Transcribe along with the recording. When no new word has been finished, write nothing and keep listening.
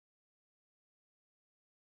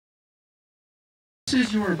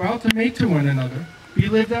promises you are about to make to one another be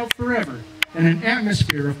lived out forever in an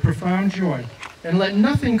atmosphere of profound joy, and let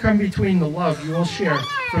nothing come between the love you will share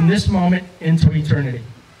from this moment into eternity.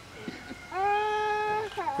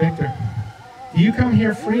 Victor, do you come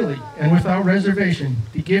here freely and without reservation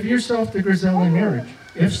to give yourself to Grisel in marriage?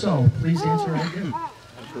 If so, please answer I do.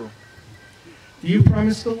 Do you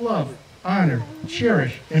promise to love, honor,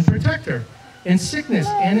 cherish, and protect her in sickness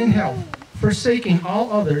and in health, forsaking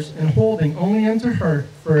all others and holding only unto her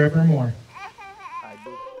forevermore? I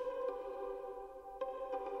do.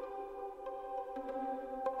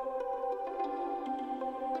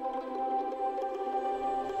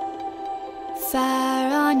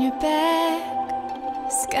 Fire on your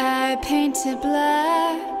back, sky painted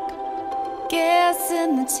black, gas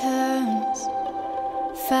in the terms,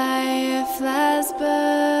 fireflies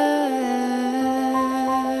burn.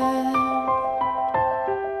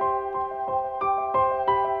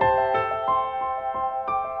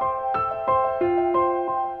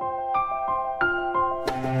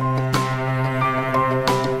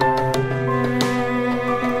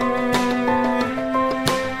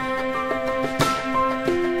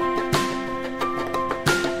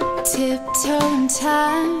 Tiptoeing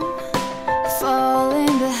time,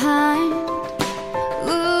 falling behind,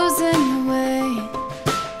 losing your way,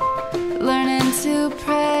 learning to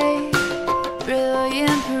pray,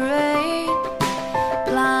 brilliant parade,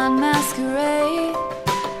 blind masquerade,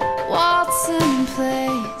 waltzing in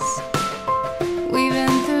place,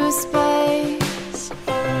 weaving through space.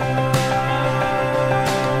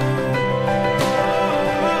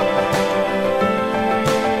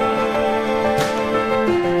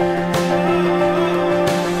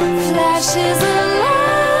 Flashes of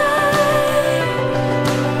light,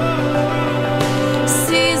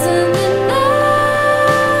 season the night,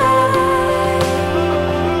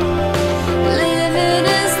 living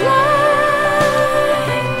is like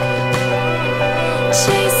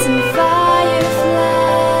chasing fireflies.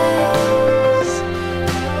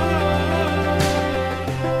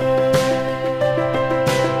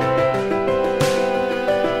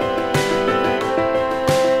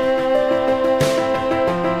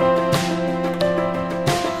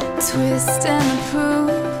 Twist and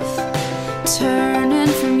approve,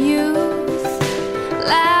 turning from youth,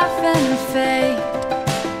 laughing and fade,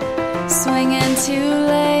 swinging too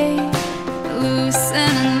late,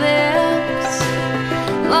 loosening lips,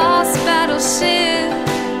 lost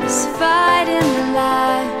battleships, fighting the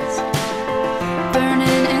lies,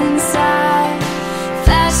 burning inside,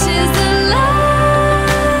 flashes of light.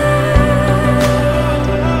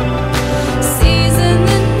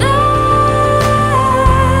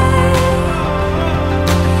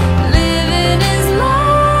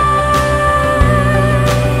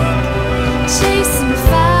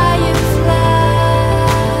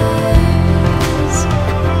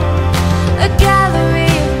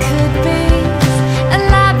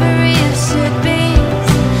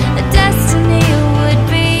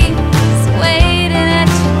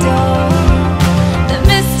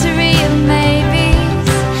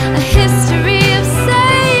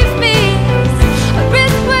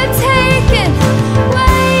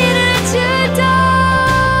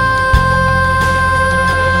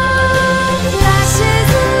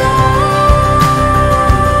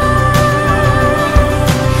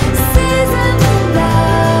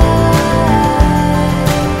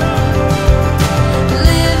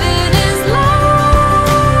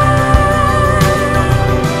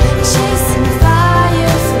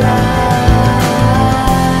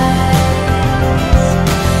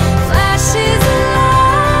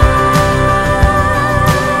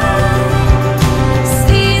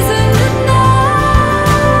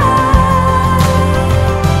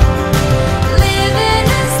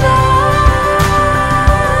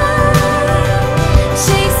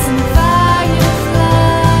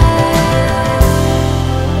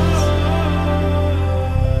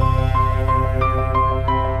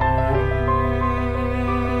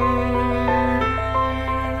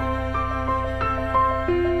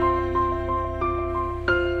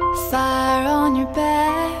 Fire on your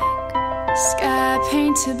back, sky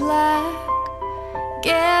painted black,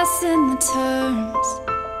 gas in the terms,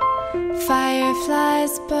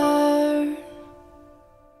 fireflies burn.